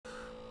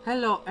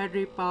Hello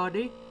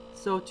everybody,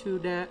 so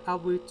today I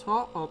will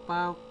talk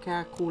about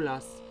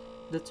calculus.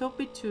 The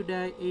topic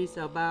today is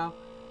about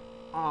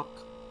arc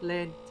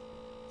length.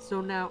 So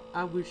now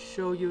I will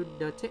show you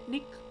the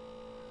technique.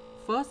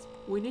 First,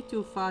 we need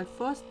to find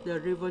first the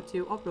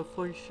derivative of the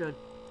function.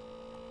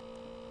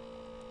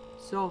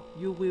 So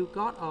you will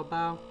got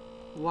about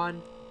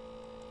 1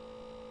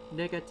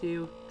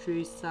 negative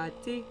 3 sin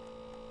t,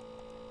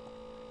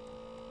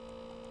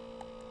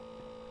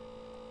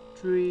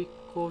 3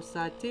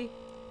 cosine t.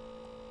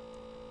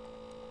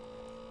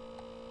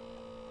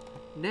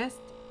 Next,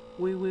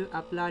 we will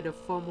apply the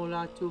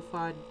formula to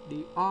find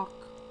the arc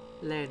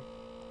length.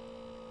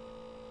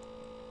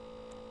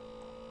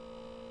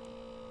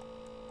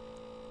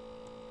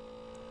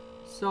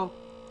 So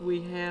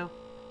we have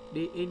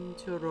the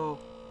integral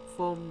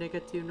from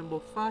negative number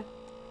 5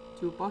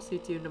 to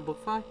positive number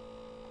 5,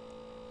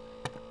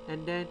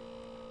 and then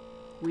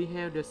we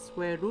have the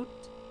square root,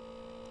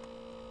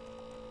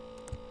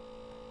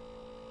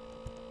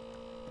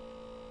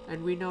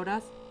 and we know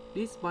that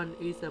this one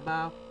is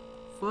about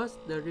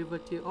first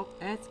derivative of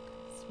x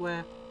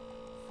square,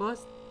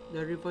 first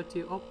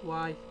derivative of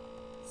y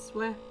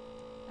square,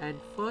 and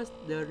first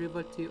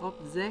derivative of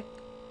z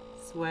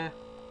square.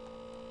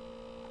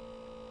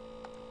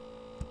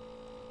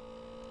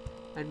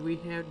 And we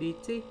have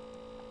dt.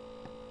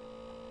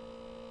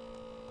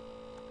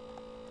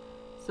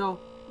 So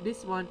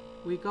this one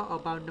we got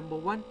about number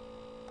 1.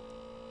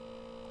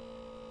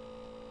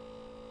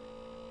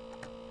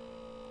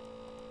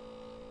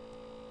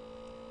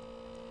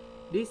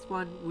 This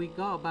one we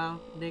got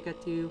about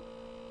negative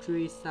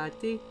 3 sin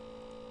t.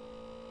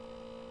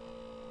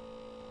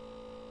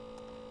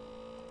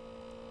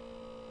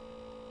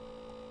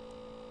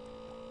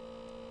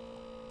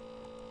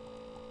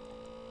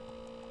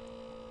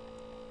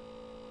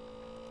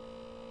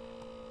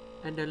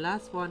 And the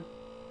last one,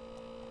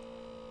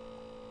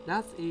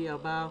 that is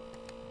about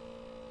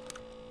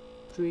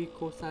 3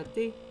 cosine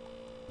t.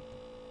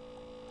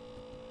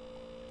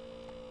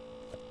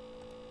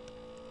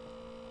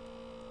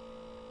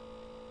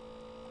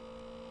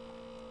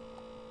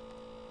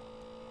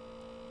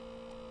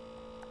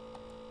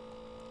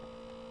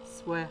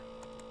 Square.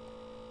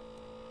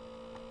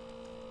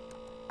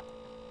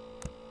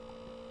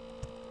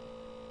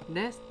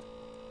 Next,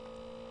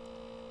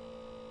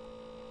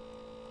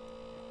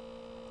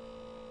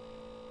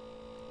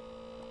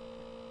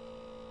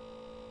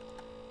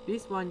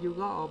 this one you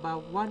got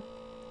about 1,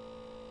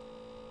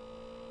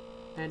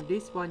 and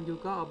this one you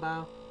got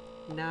about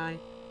 9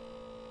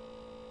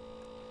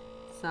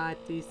 sin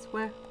t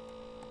square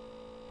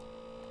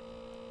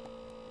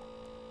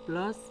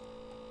plus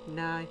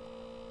 9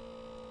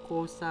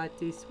 cosine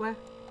t square.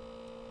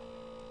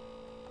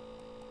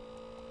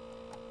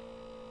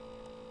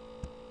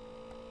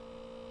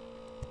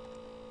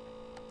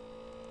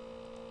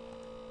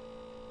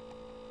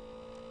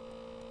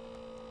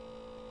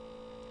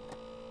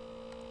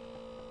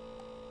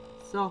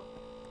 So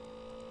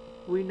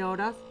we know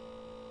that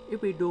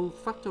if we do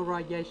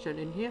factorization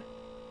in here,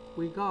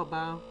 we got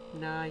about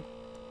 9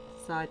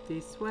 sin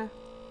t square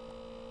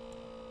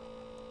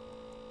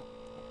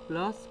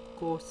plus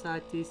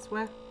cosine t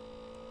square.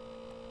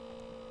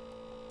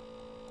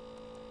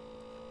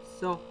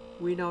 So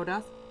we know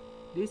that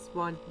this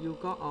one you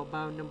got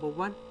about number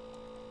 1.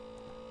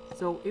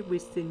 So if we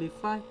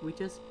simplify, we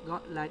just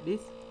got like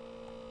this.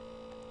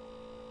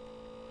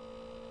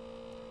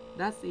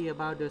 That's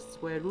about the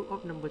square root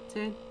of number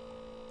 10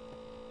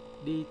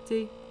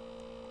 dt.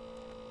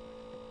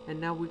 And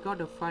now we got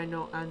the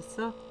final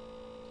answer.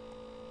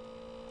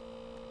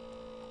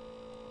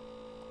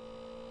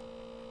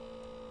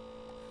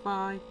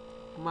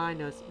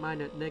 Minus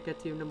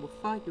negative number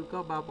 5, you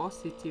got about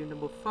positive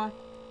number 5.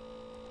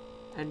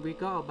 And we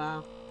got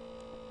about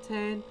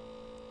 10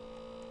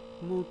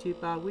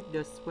 multiplied with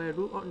the square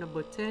root of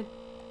number 10.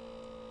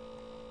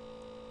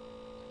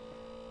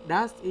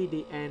 That's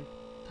the end.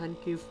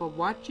 Thank you for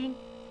watching.